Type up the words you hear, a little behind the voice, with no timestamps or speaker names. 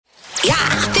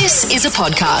Yeah. This is a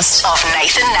podcast of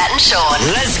Nathan, Nat and Shaun.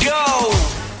 Let's go!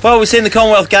 Well, we've seen the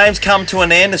Commonwealth Games come to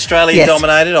an end. Australia Yes.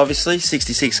 dominated, obviously,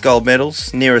 66 gold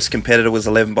medals. Nearest competitor was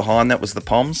 11 behind. That was the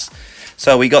Poms.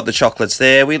 So we got the chocolates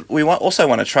there. We also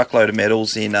won a truckload of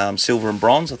medals in silver and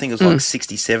bronze. I think it was like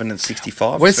 67 and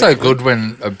 65. We're so good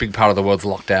when a big part of the world's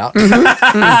locked out.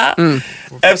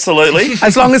 Absolutely.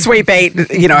 As long as we beat,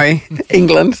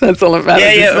 England, that's all that matters.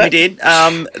 Yeah, isn't we it? did.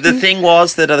 The thing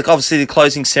was that obviously the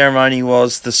closing ceremony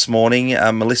was this morning.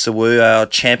 Melissa Wu, our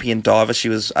champion diver, she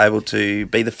was able to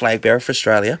be the flag bearer for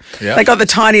Australia. Yeah. They got the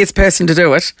tiniest person to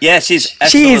do it. Yeah, she's She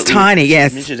absolutely... is tiny,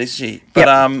 yes. Midget, isn't she? But,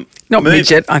 Yep. Not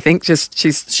midget, I think, just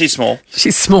she's small.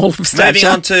 small of stature. Moving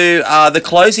on to the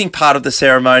closing part of the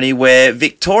ceremony where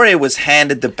Victoria was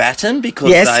handed the baton because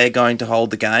Yes. they are going to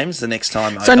hold the games the next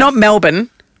time over. So not Melbourne,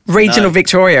 regional No.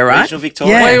 Victoria, right? Regional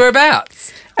Victoria. Yeah.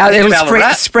 Whereabouts? It'll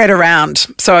Ballarat. spread around.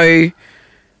 So,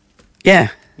 yeah.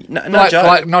 No joke.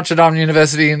 Like Notre Dame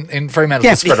University in Fremantle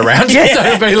Yeah. will spread around. Yeah. So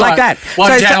it'll be Like that.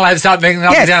 One So- channel have something,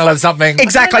 another Yes. channel have something.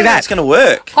 Exactly that. It's going to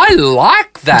work. I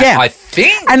like that, Yeah. I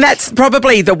think. And that's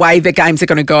probably the way the games are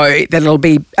going to go, that it'll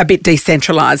be a bit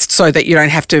decentralised so that you don't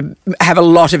have to have a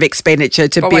lot of expenditure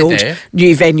to But wait build there.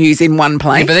 new venues in one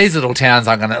place. Yeah, but these little towns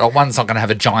aren't going to. One's not going to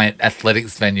have a giant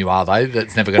athletics venue, are they?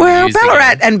 That's never going to be well, used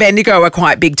Ballarat again. and Bendigo are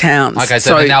quite big towns. Okay,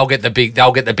 so then they'll get the big.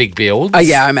 They'll get the big builds. Oh,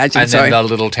 yeah, I imagine and so. then the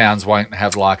little towns won't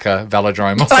have like a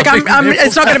velodrome or Like, something.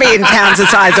 it's not going to be in towns the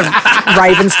size of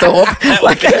Ravensthorpe.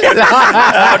 Like,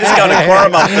 I'm just going to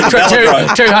Quarrama for the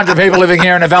velodrome. 200 people living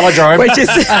here in a velodrome. which is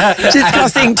just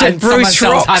costing to and Bruce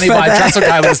someone Rock sells honey for by trestle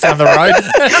tables down the road.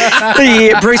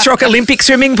 the Bruce Rock Olympic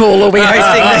swimming pool will be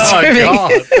hosting the swimming.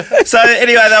 God. So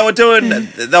anyway, they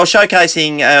were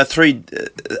showcasing through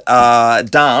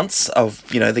dance of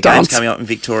the games Dance. coming up in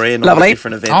Victoria and all Lovely. the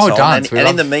different events. Oh, on. dance. We And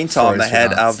in love the meantime, they stories had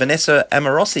for dance. Vanessa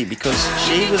Amorossi because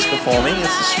she was performing as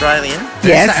Australian.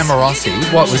 Yes. Vanessa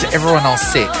Amorossi, what, was everyone else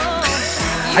sick?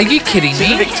 Are you kidding She's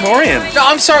a me? Victorian. No,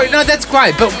 I'm sorry. No, that's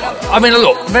great. But, I mean,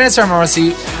 look, Vanessa Amorossi,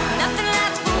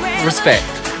 respect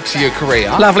to your career.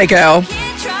 Lovely girl.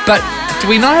 But do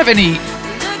we not have any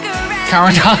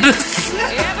current artists?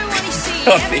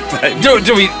 I think they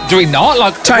Do we not?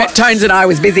 Like, Tones and I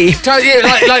was busy. do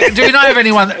we not have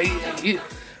anyone?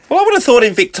 Well, I would have thought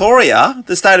in Victoria,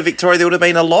 the state of Victoria, there would have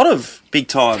been a lot of big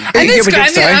time. And You this, would think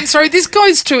and, so. I'm sorry, this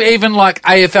goes to even like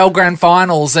AFL grand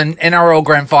finals and NRL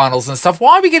grand finals and stuff.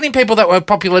 Why are we getting people that were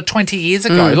popular 20 years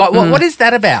ago? What is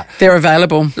that about? They're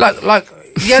available. But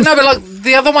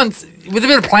the other ones with a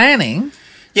bit of planning.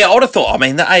 Yeah, I would have thought, the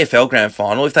AFL grand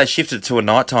final, if they shifted it to a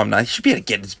nighttime night, you should be able to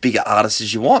get as big artists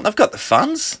as you want. They've got the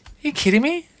funds. Are you kidding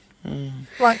me?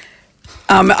 Like,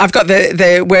 I've got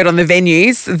the word on the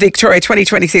venues. Victoria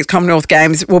 2026 Commonwealth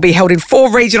Games will be held in 4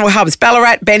 regional hubs: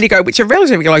 Ballarat, Bendigo, which are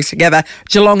relatively close together,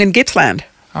 Geelong and Gippsland,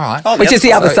 all right. Oh, which is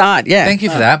the other side. Yeah. Thank you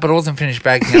for that, but I wasn't finished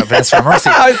bagging up Vanessa Amorossi.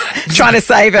 I was trying to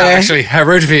save her. Actually, how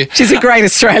rude of you. She's a great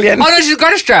Australian. Oh, no, she's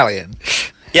got Australian.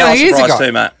 Yeah, I was years surprised ago.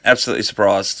 too, mate. Absolutely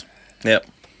surprised. Yep.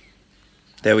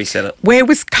 There we said it. Where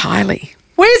was Kylie?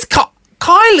 Where's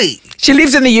Kylie? She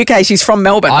lives in the UK. She's from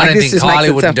Melbourne. I don't this think just makes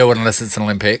Kylie wouldn't itself- do it unless it's an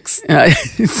Olympics. No.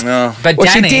 But Well,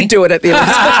 Danny, she did do it at the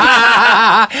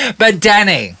Olympics. but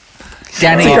Danny It's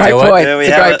a would great do point. it. There we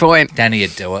It's a have great it. point. Danny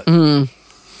would do it. Anyway,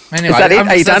 Is that it?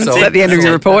 Are you done? that's Is that the end of all.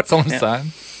 your report? That's all I'm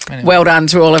saying. Anyway. Well done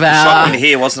to all of our Shocking to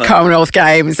hear, wasn't it? Commonwealth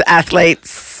Games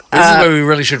athletes. This is where we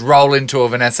really should roll into a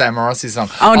Vanessa Amorossi song.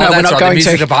 Oh, no, that's we're not right. going The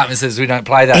music to. department says we don't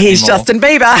play that Here's anymore. Justin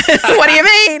Bieber. What do you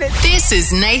mean? This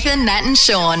is Nathan, Nat and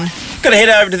Shaun. Going to head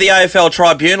over to the AFL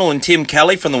Tribunal, and Tim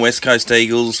Kelly from the West Coast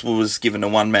Eagles was given a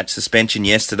 1-match suspension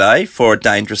yesterday for a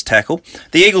dangerous tackle.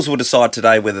 The Eagles will decide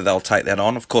today whether they'll take that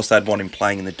on. Of course, they'd want him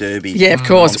playing in the Derby. Yeah, of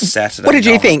course. On Saturday. What did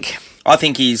you night. think? I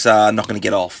think he's not going to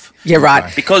get off. Yeah,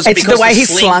 right. Because it's the way he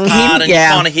sling slung part him. and Yeah.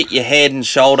 you kind of hit your head and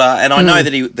shoulder. And I know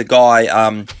that the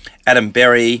guy, Adam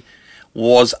Berry,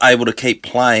 was able to keep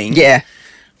playing. Yeah.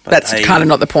 but That's they- kind of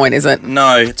not the point, is it?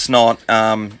 No, it's not.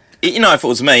 If it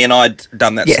was me and I'd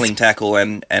done that Yes. sling tackle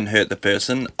and hurt the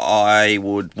person, I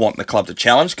would want the club to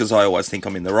challenge because I always think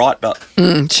I'm in the right. But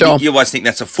Sure. you always think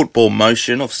that's a football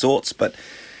motion of sorts. But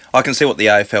I can see what the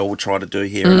AFL will try to do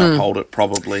here and uphold it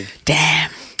probably. Damn.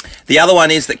 The other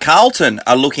one is that Carlton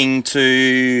are looking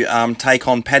to take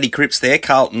on Paddy Cripps there.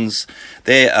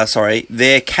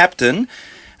 Their captain.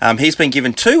 He's been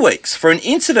given 2 weeks for an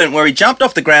incident where he jumped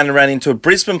off the ground and ran into a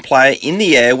Brisbane player in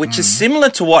the air, which is similar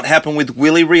to what happened with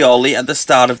Willie Rioli at the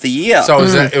start of the year. So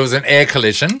it was an air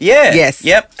collision. Yeah. Yes.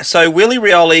 Yep. So Willie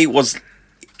Rioli was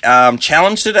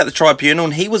challenged it at the tribunal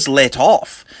and he was let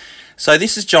off. So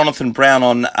this is Jonathan Brown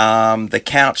on the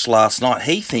couch last night.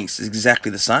 He thinks it's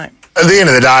exactly the same. At the end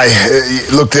of the day,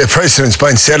 look, the precedent's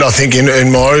been set, I think, in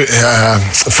my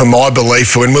for my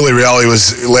belief, when Willie Rioli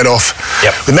was let off.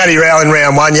 Yep. With Matty Rowell in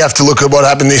round one, you have to look at what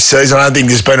happened this season. I don't think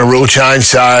there's been a rule change.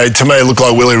 So, to me, it looked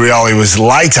like Willie Rioli was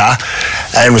later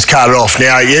and was carted off.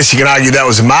 Now, yes, you can argue that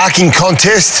was a marking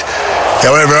contest.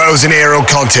 However, it was an aerial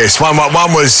contest. One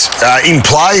was in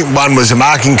play, one was a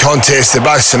marking contest. They're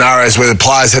both scenarios where the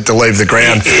players had to leave the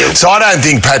ground. So I don't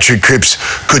think Patrick Cripps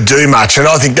could do much, and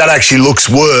I think that actually looks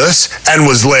worse and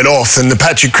was let off than the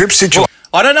Patrick Cripps situation.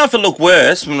 I don't know if it looked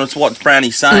worse when it's what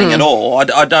Brownie's saying at all.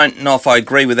 I don't know if I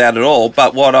agree with that at all.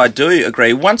 But what I do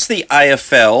agree, once the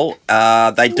AFL,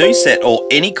 they do set, or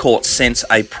any court sends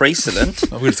a precedent.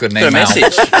 We just got an got a email.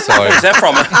 message. Sorry. Where's that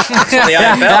from? It's from the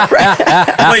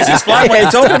AFL. Please explain what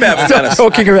you're talking about, Stop Dennis.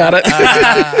 talking about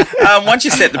it. Once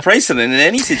you set the precedent in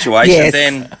any situation, Yes.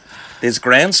 then there's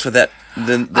grounds for that.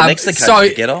 The next occasion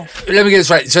to get off. Let me get this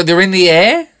right. So they're in the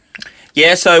air?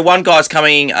 Yeah, so one guy's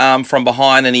coming from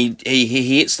behind and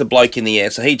he hits the bloke in the air.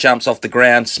 So he jumps off the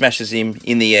ground, smashes him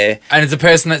in the air. And as a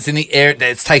person that's in the air,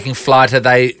 that's taking flight, are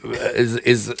they,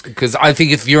 because I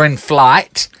think if you're in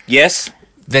flight, Yes.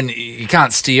 then you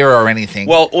can't steer or anything.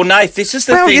 Well, Nath, this is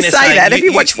the Well, thing you they're say saying. that. Have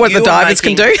you watched what the you're divers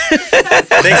can do?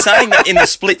 They're saying that in the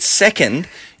split second,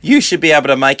 you should be able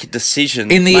to make a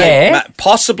decision. In the air?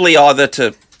 Possibly either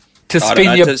to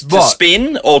spin your to what?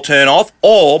 spin or turn off,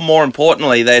 or more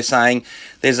importantly, they're saying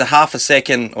there's a half a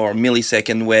second or a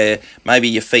millisecond where maybe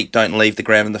your feet don't leave the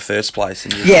ground in the first place.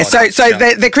 And Yeah, so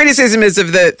the criticism is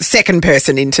of the second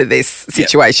person into this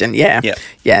situation. Yeah.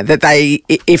 That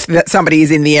if somebody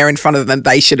is in the air in front of them,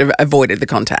 they should have avoided the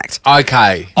contact.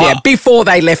 Okay. Yeah, before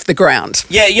they left the ground.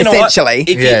 Yeah, you know essentially. what?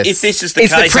 If this is the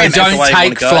It's the case, premise. that's the Don't way you wanna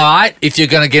take go. flight if you're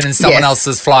going to get in someone Yes.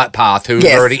 else's flight path who's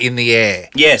Yes. already in the air.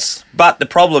 Yes, but the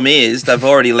problem is they've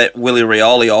already let Willie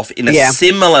Rioli off in a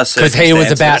similar Because circumstance. he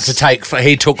was about to take,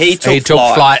 he took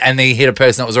flight and he hit a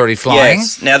person that was already flying.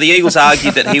 Yes. Now the Eagles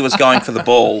argued that he was going for the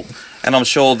ball, and I'm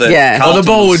sure that Well, the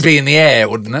ball would be in the air,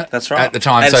 wouldn't it? That's right. At the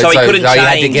time, And so he couldn't he had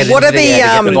to change. get What into are the air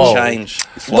to get the ball. change.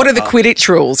 What are the Quidditch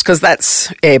rules? Because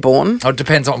that's airborne. Oh, it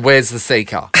depends on where's the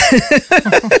seeker.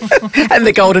 And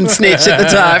the golden snitch at the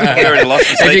time. We already lost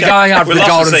the If you're seeker. going after We the lost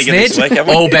golden seeker this snitch, week,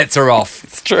 haven't we? all bets are off.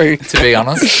 It's true. To be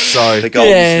honest, so The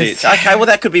golden Yes. snitch. Okay, well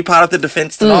that could be part of the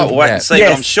defence tonight. We'll wait Yeah. and see. Yes.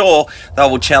 But I'm sure they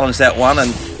will challenge that one,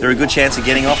 and they're a good chance of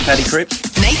getting off Paddy Cripps.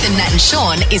 Nathan, Nat and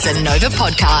Shaun is a Nova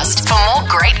podcast. For more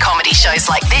great comedy shows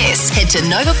like this, head to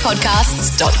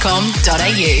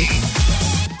novapodcasts.com.au.